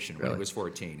 confrontation when Really? he was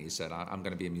 14. He said, I'm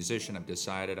going to be a musician. I've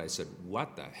decided. I said,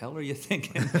 what the hell are you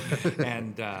thinking?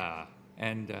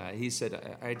 And he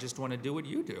said, I just want to do what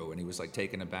you do. And he was like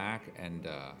taken aback. And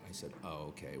I said, oh,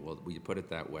 okay. Well, you put it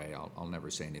that way, I'll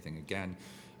never say anything again.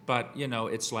 But,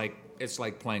 it's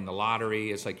like playing the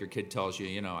lottery. It's like your kid tells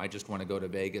you, I just want to go to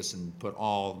Vegas and put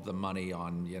all the money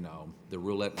on, the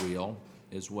roulette wheel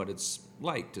is what it's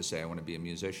like to say I want to be a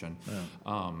musician.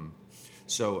 Yeah.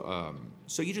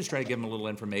 So you just try to give them a little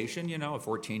information. A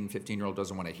 14, 15-year-old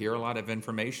doesn't want to hear a lot of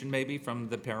information maybe from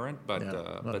the parent,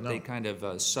 but they kind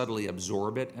of subtly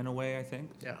absorb it in a way, I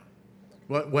think. Yeah.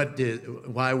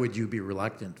 Why would you be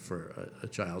reluctant for a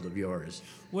child of yours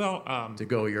Well, to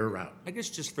go your route? I guess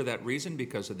just for that reason,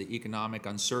 because of the economic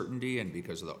uncertainty and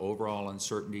because of the overall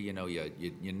uncertainty,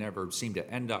 you never seem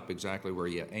to end up exactly where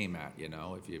you aim at,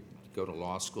 If you go to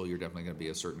law school, you're definitely going to be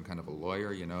a certain kind of a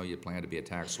lawyer, you plan to be a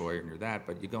tax lawyer and you're that,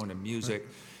 but you go into music,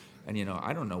 and,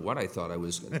 I don't know what I thought I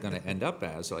was going to end up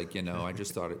as. I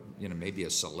just thought, maybe a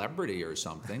celebrity or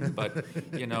something. But,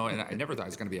 and I never thought I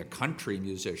was going to be a country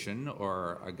musician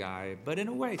or a guy. But in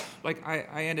a way,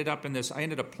 I ended up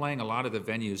playing a lot of the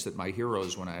venues that my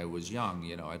heroes when I was young.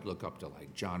 I'd look up to,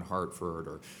 John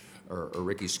Hartford or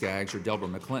Ricky Skaggs or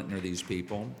Delbert McClinton or these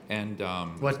people. And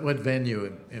What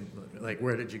venue,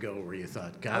 where did you go where you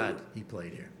thought, God, he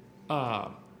played here?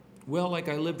 Well, I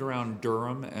lived around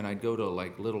Durham, and I'd go to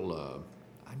little,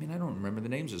 I don't remember the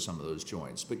names of some of those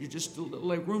joints, but you just,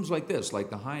 rooms like this,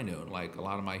 like the High Noon, a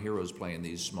lot of my heroes play in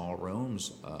these small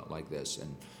rooms like this,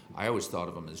 and I always thought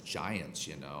of them as giants,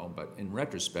 but in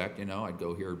retrospect, I'd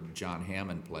go hear John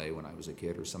Hammond play when I was a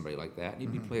kid or somebody like that, and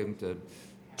he'd be playing to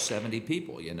 70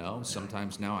 people,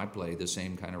 Sometimes now I play the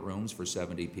same kind of rooms for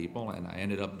 70 people, and I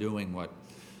ended up doing what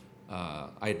I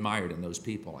admired in those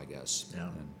people, I guess. Yeah.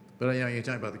 But you're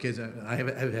talking about the kids.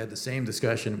 I've had the same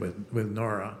discussion with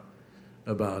Nora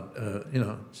about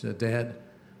she said, Dad,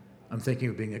 I'm thinking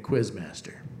of being a quiz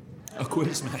master. A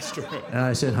quiz master. And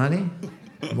I said, honey,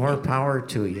 more power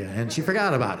to you. And she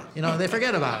forgot about it. They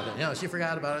forget about it. She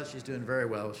forgot about it. She's doing very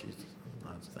well. She's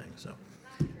lots of things. So,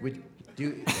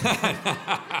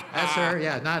 that's her.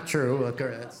 Yeah, not true.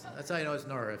 That's how you know it's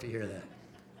Nora if you hear that.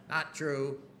 Not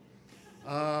true.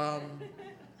 Do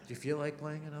you feel like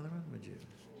playing another one? Would you?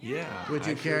 Yeah. Would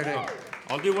you care to?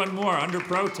 I'll do one more under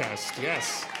protest.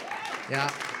 Yes. Yeah.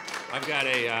 I've got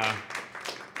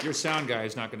your sound guy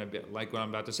is not going to be like what I'm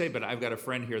about to say, but I've got a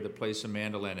friend here that plays some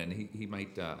mandolin, and he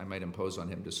might I might impose on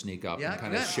him to sneak up and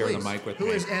kind of share the mic with me.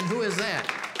 Who is that?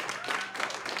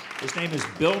 His name is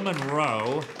Bill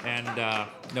Monroe, and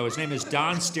his name is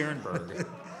Don Sternberg.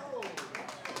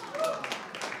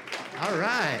 All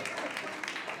right.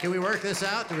 Can we work this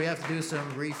out? Do we have to do some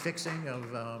refixing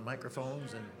of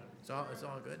microphones? And it's all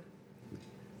good?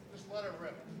 Just let it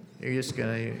rip.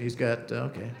 He's got,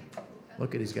 okay.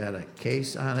 Look he's got a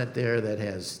case on it there that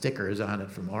has stickers on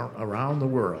it from around the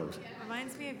world.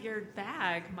 Reminds me of your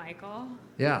bag, Michael.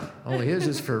 Yeah, only his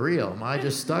is for real. I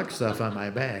just stuck stuff on my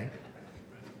bag.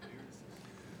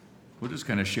 We'll just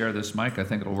kind of share this mic. I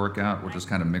think it'll work out. We'll just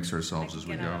kind of mix ourselves as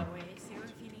we go. Get out of the way, Sue,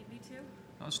 if you need me to.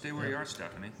 I'll stay where you are,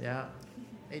 Stephanie. Yeah.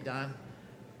 Hey, Don.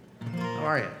 How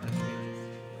are you? Nice to meet you.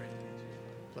 Great.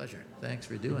 Pleasure. Thanks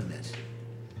for doing this.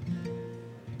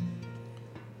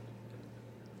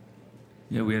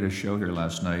 Yeah, we had a show here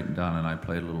last night, and Don and I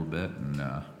played a little bit, and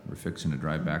we're fixing to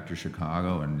drive back to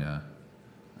Chicago, and I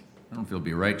don't feel it'd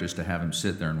be right just to have him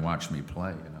sit there and watch me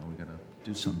play. We got to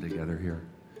do something together here.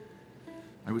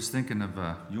 I was thinking of,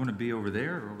 you want to be over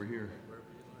there or over here?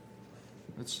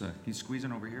 Let's, he's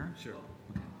squeezing over here? Sure.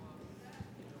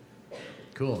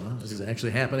 Cool, huh? This is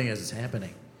actually happening as it's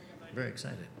happening. Very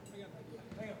excited.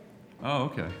 Oh,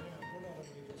 okay.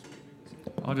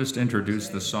 I'll just introduce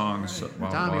the songs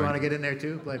while Tom, you want to get in there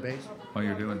too? Play bass? While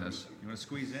you're doing this. You want to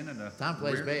squeeze in? Tom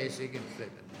plays bass. You can fit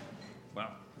it.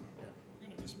 Wow.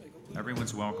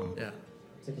 Everyone's welcome. Yeah.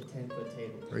 It's like a 10-foot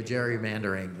table. We're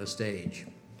gerrymandering the stage.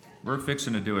 We're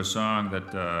fixing to do a song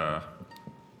that, I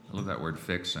love that word,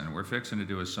 fixing. We're fixing to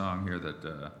do a song here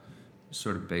that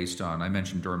sort of based on, I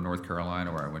mentioned Durham, North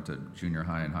Carolina, where I went to junior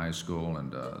high and high school,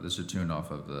 and this is a tune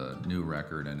off of the new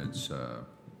record, and it's...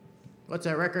 What's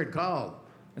that record called?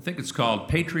 I think it's called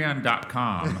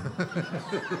Patreon.com.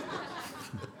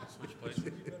 Switch places.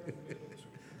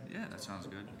 Yeah, that sounds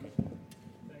good.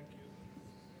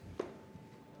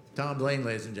 Tom Blaine,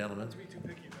 ladies and gentlemen.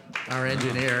 Our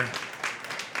engineer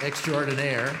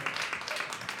extraordinaire.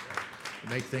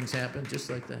 Make things happen just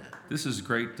like that. This is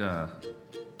great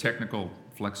technical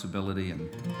flexibility, and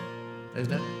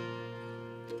isn't it?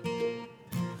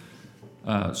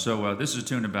 So this is a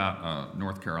tune about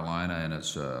North Carolina, and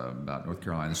it's about North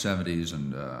Carolina in the 70s,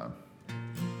 and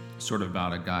sort of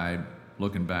about a guy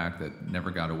looking back that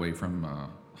never got away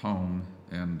from home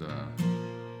and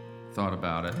thought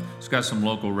about it. It's got some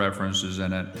local references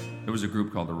in it. There was a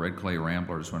group called the Red Clay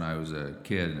Ramblers when I was a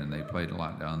kid, and they played a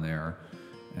lot down there.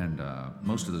 And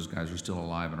most of those guys are still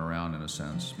alive and around in a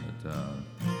sense. But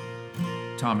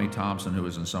Tommy Thompson, who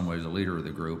was in some ways the leader of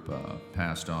the group,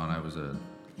 passed on. I was a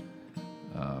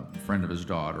friend of his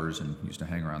daughter's and used to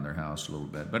hang around their house a little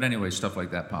bit. But anyway, stuff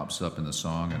like that pops up in the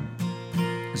song. And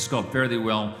it's called Fare Thee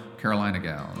Well, Carolina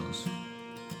Gals.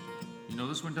 You know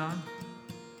this one, Don?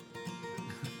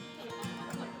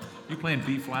 You playing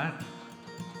B flat?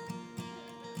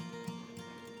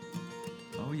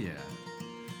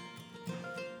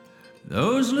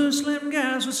 Those loose slim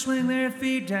guys would swing their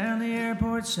feet down the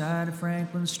airport side of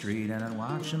Franklin Street, and I'd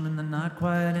watch them in the not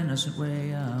quite innocent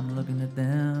way I'm looking at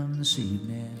them this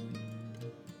evening.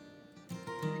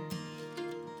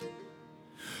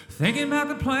 Thinking about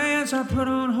the plans I put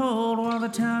on hold while the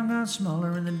town got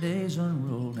smaller and the days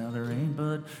unrolled. Now there ain't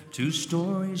but 2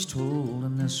 stories told,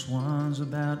 and this one's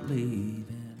about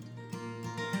leaving.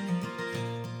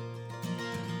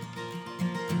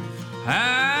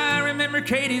 I remember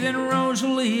Katie, then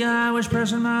Rosalie. I was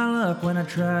pressing my luck when I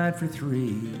tried for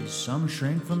 3. Some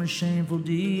shrink from a shameful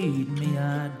deed. Me,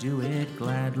 I'd do it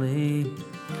gladly.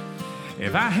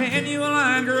 If I hand you a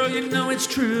line, girl, you know it's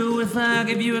true. If I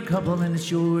give you a couple, then it's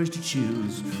yours to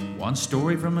choose. 1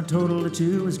 story from a total of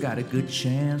 2 has got a good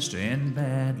chance to end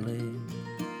badly.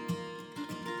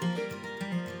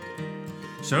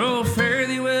 So fare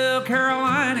thee well,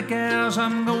 Carolina gals,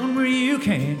 I'm going where you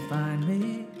can't find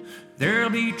me.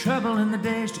 There'll be trouble in the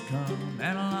days to come,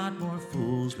 and a lot more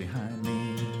fools behind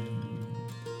me.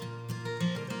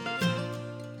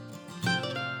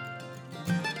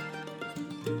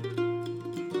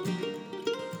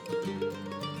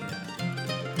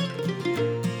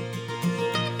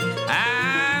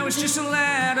 I was just a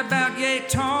lad about yay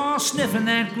tall, sniffing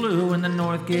that glue in the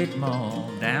Northgate Mall,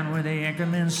 down where the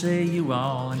anchormen say you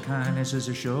all, and kindness is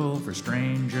a show for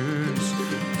strangers.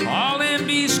 All them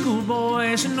be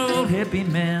schoolboys and old hippie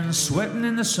men, sweating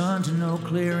in the sun to no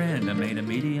clear end. I made a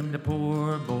medium to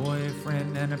poor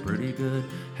boyfriend and a pretty good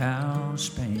house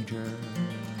painter.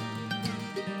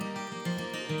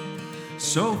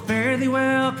 So fare thee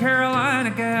well, Carolina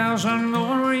gals, I'm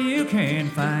going where you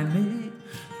can't find me.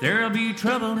 There'll be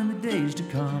trouble in the days to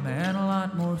come, and a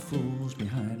lot more fools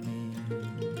behind me.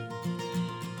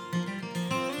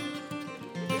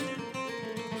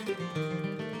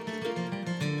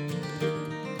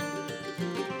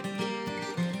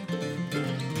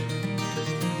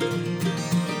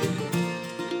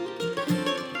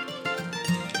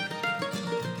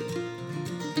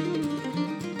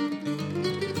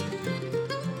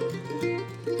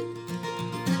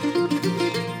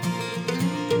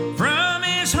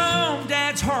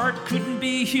 Couldn't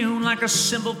be hewn like a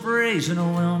simple phrase in a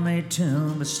well-made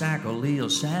tune, but Sackle'll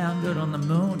sound good on the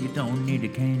moon. You don't need a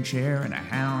cane chair and a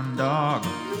hound dog.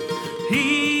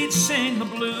 He'd sing the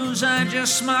blues, I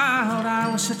just smiled.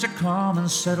 I was such a calm and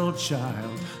settled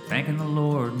child, thanking the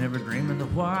Lord, never dreaming the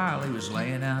while he was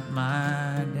laying out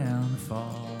my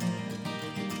downfall.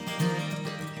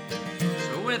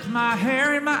 With my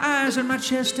hair in my eyes and my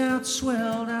chest out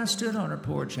swelled, I stood on her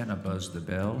porch and I buzzed the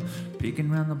bell, peeking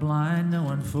round the blind,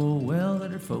 knowing full well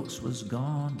that her folks was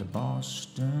gone to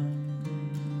Boston.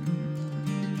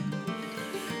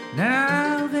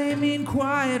 Now they mean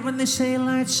quiet when they say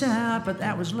lights out, but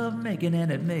that was love making and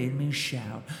it made me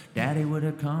shout. Daddy would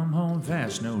have come home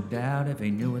fast, no doubt, if he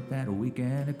knew what that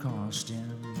weekend had cost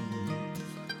him.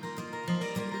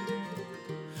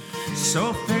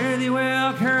 So fare thee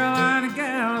well, Carolina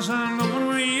gals, I'm going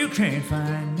where you can't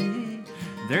find me.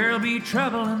 There'll be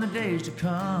trouble in the days to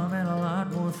come, and a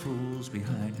lot more fools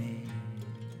behind me.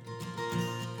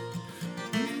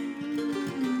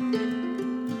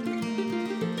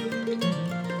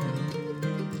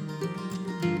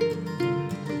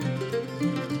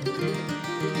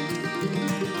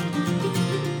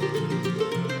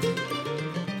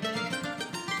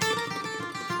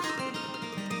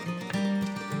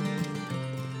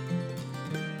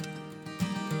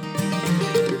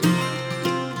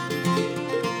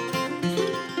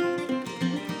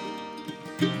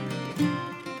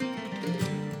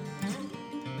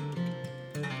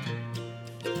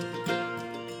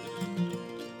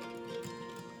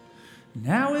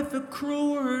 Now if a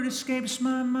cruel word escapes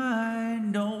my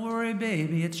mind, don't worry,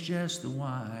 baby, it's just the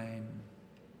wine.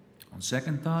 On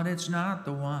second thought, it's not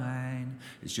the wine,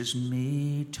 it's just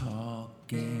me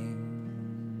talking.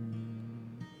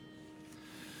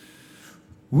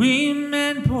 We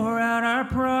men pour out our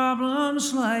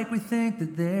problems like we think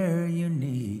that they're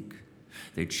unique.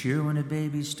 They cheer when a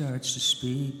baby starts to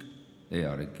speak. They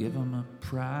ought to give them a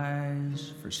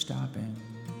prize for stopping.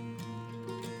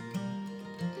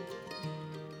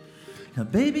 Now,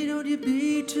 baby, don't you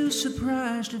be too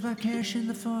surprised if I cash in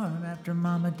the farm after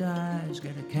Mama dies,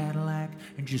 get a Cadillac,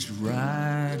 and just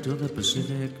ride till the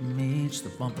Pacific meets the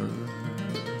bumper.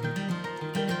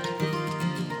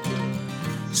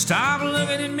 Stop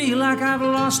looking at me like I've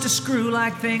lost a screw,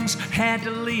 like things had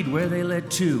to lead where they led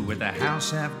to. With the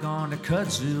house half gone to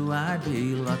kudzu, I'd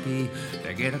be lucky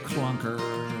to get a clunker.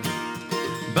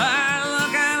 By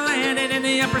luck, I landed in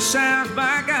the upper south.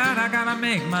 By God, I gotta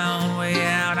make my own way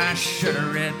out. I should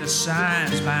have read the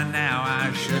signs by now.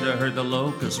 I should have heard the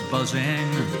locusts buzzing.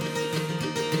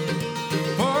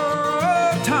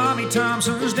 Oh, Tommy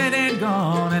Thompson's dead and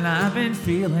gone, and I've been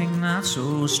feeling not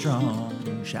so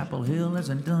strong. Chapel Hill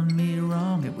hasn't done me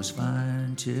wrong. It was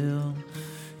fine till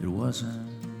it wasn't.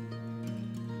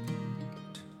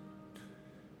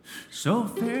 So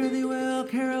fare thee well,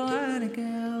 Carolina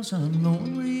gals, I'm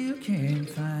going where you can't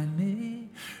find me.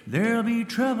 There'll be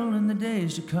trouble in the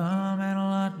days to come and a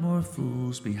lot more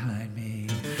fools behind me.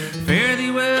 Fare thee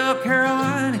well,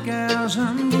 Carolina gals,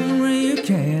 I'm going where you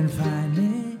can't find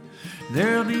me.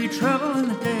 There'll be trouble in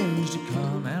the days to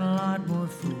come and a lot more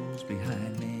fools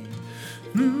behind me.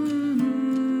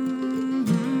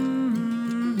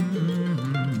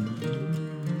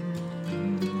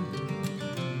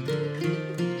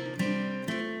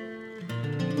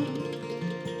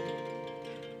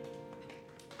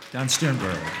 Don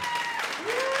Sternberg.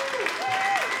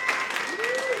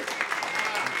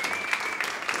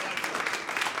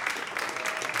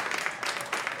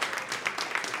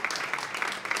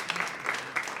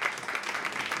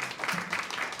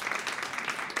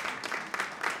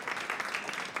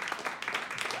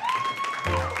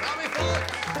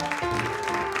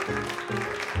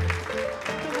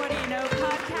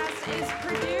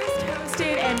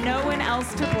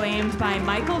 By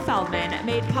Michael Feldman,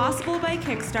 made possible by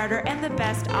Kickstarter and the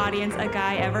best audience a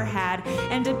guy ever had,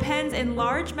 and depends in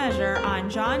large measure on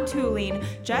John Tooling,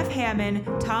 Jeff Hammond,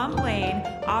 Tom Blaine,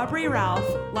 Aubrey Ralph,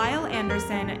 Lyle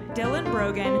Anderson, Dylan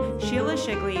Brogan, Sheila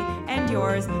Shigley, and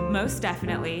yours, most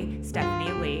definitely,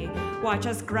 Stephanie Lee. Watch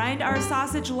us grind our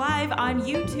sausage live on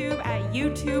YouTube at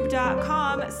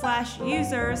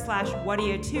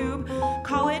youtube.com/user/whad'yatube.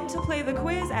 Call in to play the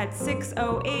quiz at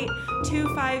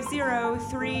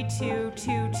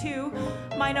 608-250-3222.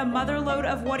 Mine a motherload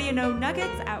of Whad'ya Know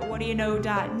nuggets at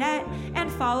whad'yaknow.net,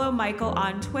 and follow Michael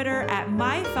on Twitter at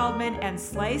myfeldman and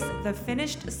slice the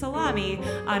finished salami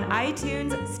on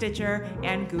iTunes, Stitcher,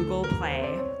 and Google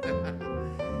Play.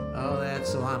 Oh, that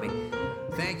salami.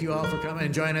 Thank you all for coming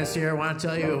and joining us here. I want to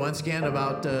tell you once again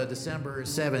about December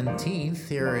 17th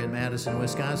here in Madison,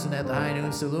 Wisconsin at the High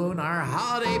Noon Saloon, our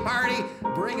holiday party.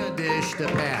 Bring a dish to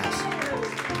pass.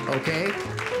 Okay?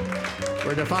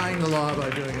 We're defying the law by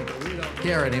doing it, but we don't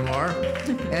care anymore.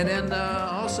 And then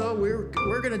also, we're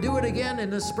going to do it again in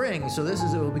the spring. So this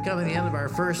will be coming the end of our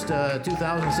first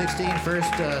 2016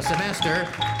 first semester.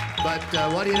 But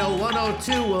What Do You Know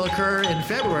 102 will occur in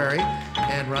February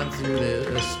and run through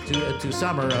to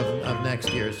summer of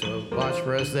next year. So watch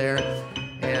for us there.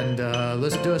 And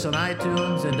listen to us on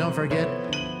iTunes. And don't forget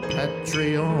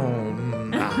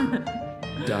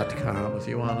Patreon.com if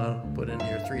you want to put in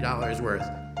your $3 worth.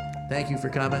 Thank you for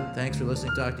coming. Thanks for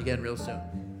listening. Talk to you again real soon.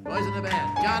 Boys in the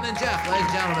band, John and Jeff, ladies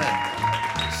and gentlemen.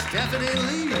 Stephanie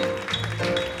Lee.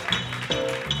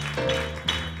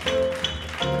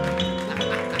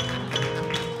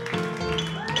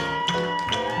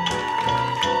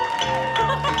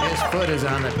 His foot is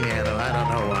on the piano. I don't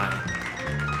know why.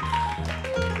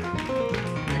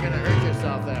 You're going to hurt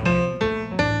yourself that way.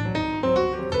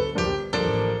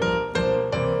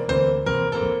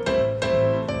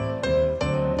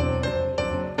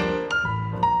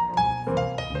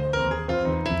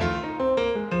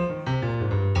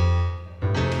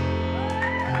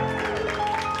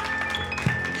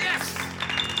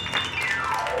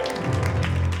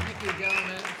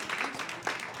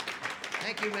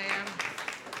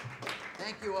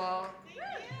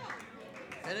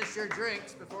 Finish your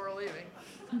drinks before leaving.